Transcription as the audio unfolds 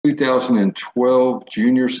2012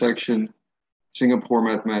 junior section Singapore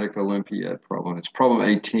Mathematics Olympiad problem. It's problem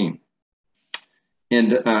 18.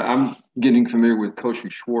 And I'm getting familiar with Cauchy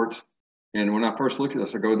Schwarz. And when I first looked at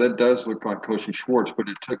this, I go, that does look like Cauchy Schwarz, but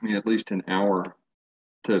it took me at least an hour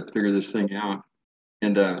to figure this thing out.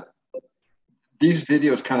 And these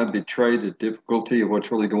videos kind of betray the difficulty of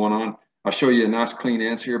what's really going on. I'll show you a nice clean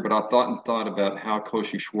answer here, but I thought about how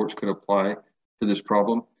Cauchy Schwarz could apply to this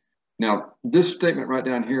problem. Now, this statement right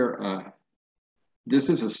down here, this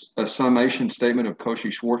is a summation statement of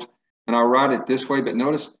Cauchy Schwarz, and I'll write it this way, but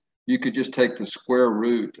notice you could just take the square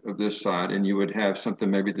root of this side and you would have something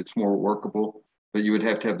maybe that's more workable, but you would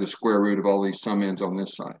have to have the square root of all these sum ends on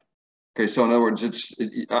this side. Okay, so in other words,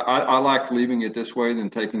 I like leaving it this way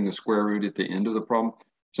than taking the square root at the end of the problem.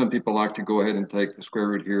 Some people like to go ahead and take the square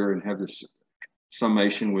root here and have this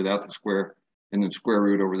summation without the square, and then square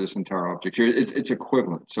root over this entire object here. It's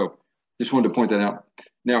equivalent. So just wanted to point that out.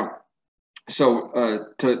 Now,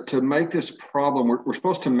 so to make this problem, we're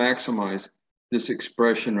supposed to maximize this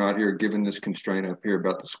expression right here, given this constraint up here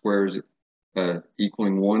about the squares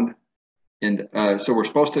equaling 1. And so we're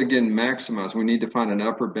supposed to, again, maximize. We need to find an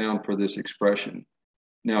upper bound for this expression.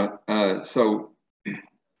 Now, so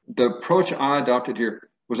the approach I adopted here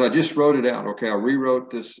was I just wrote it out. Okay, I rewrote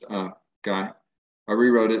this guy. I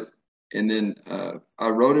rewrote it, and then I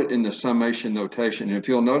wrote it in the summation notation. And if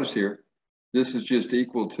you'll notice here, this is just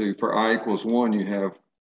equal to, for I equals 1, you have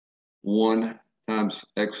 1 times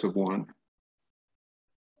x of 1.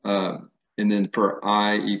 And then for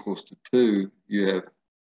I equals to 2, you have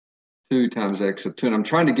 2 times x of 2. And I'm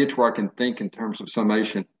trying to get to where I can think in terms of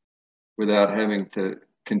summation without having to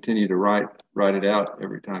continue to write it out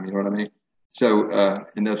every time. You know what I mean? So,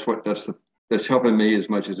 and that's helping me as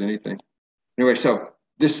much as anything. Anyway, so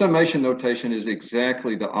this summation notation is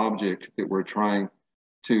exactly the object that we're trying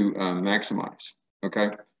to maximize.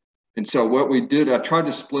 Okay. And so what we did, I tried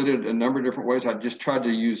to split it a number of different ways. I just tried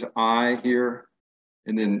to use I here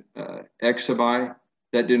and then x sub I.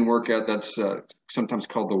 That didn't work out. That's sometimes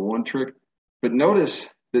called the one trick. But notice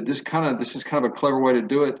that this is kind of a clever way to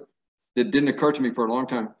do it that didn't occur to me for a long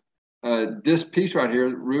time. This piece right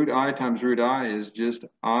here, root I times root I, is just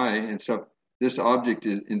I, and so this object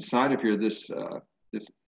is inside of here. This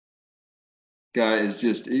guy is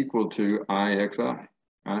just equal to IXI,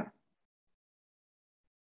 right?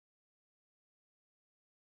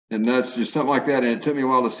 And that's just something like that. And it took me a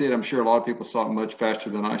while to see it. I'm sure a lot of people saw it much faster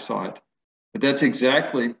than I saw it. But that's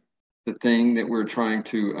exactly the thing that we're trying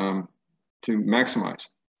to maximize.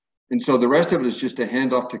 And so the rest of it is just a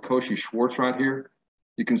handoff to Cauchy Schwarz right here.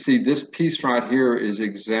 You can see this piece right here is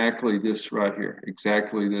exactly this right here,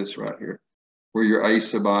 where your a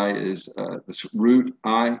sub I is this root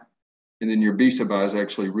I, and then your b sub I is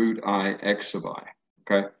actually root I x sub I,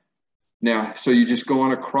 okay? Now, so you just go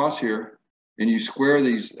on across here and you square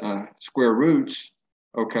these square roots,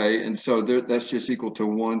 okay? And so that's just equal to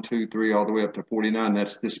 1, 2, 3, all the way up to 49.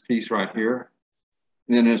 That's this piece right here.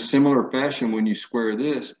 And then in a similar fashion, when you square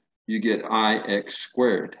this, you get ix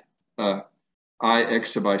squared.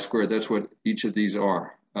 Ix sub I squared, that's what each of these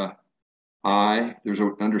are. There's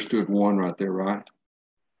an understood 1 right there, right?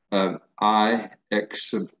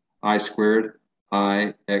 Ix sub I squared,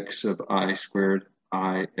 Ix sub I squared,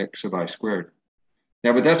 Ix sub I squared.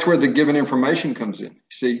 Now, but that's where the given information comes in.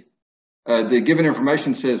 See, the given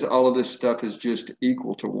information says all of this stuff is just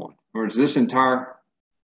equal to 1. Whereas this entire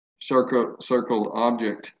circled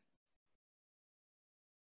object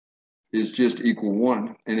is just equal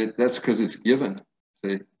 1, and that's because it's given.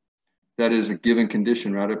 See, that is a given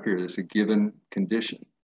condition right up here. That's a given condition.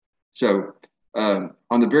 So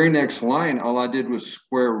on the very next line, all I did was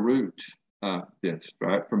square root this,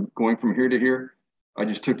 right? Going from here to here, I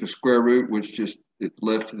just took the square root, which it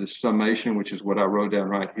left the summation, which is what I wrote down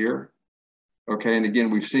right here. Okay, and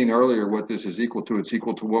again, we've seen earlier what this is equal to. It's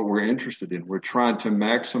equal to what we're interested in. We're trying to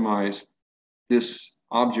maximize this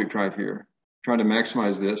object right here, trying to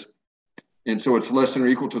maximize this. And so it's less than or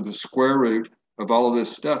equal to the square root of all of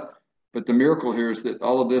this stuff. But the miracle here is that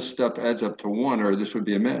all of this stuff adds up to 1, or this would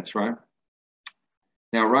be a mess, right?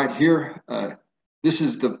 Now, right here, this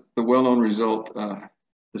is the well-known result,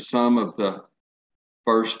 the sum of the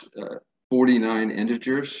first 49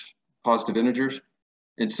 integers, positive integers.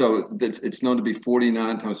 And so it's known to be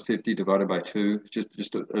 49 times 50 divided by 2. It's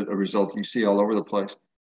just a result you see all over the place.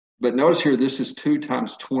 But notice here, this is 2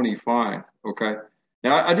 times 25, okay?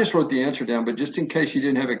 Now, I just wrote the answer down, but just in case you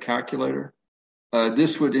didn't have a calculator,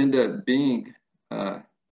 this would end up being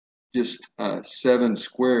just 7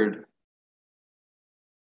 squared,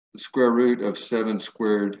 the square root of 7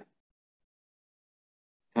 squared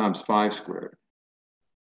times 5 squared.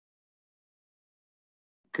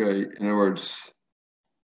 Okay, in other words,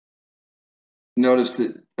 notice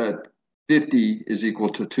that 50 is equal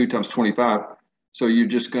to 2 times 25. So you're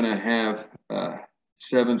just going to have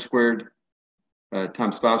 7 squared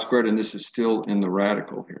times 5 squared, and this is still in the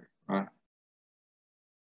radical here, right?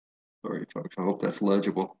 Sorry, folks, I hope that's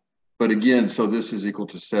legible. But again, so this is equal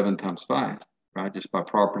to 7 times 5, right? Just by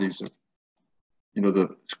properties of,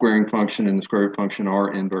 the squaring function and the square root function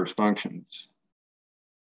are inverse functions.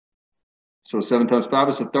 So 7 times 5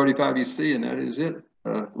 is a 35, you see, and that is it,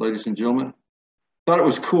 ladies and gentlemen. Thought it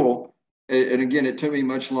was cool. And again, it took me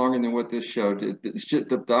much longer than what this showed. It's just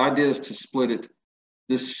the idea is to split it.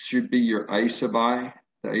 This should be your A sub I.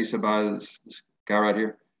 The A sub I is this guy right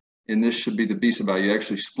here. And this should be the B sub I. You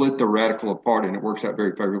actually split the radical apart, and it works out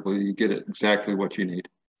very favorably. You get it exactly what you need.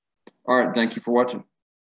 All right, thank you for watching.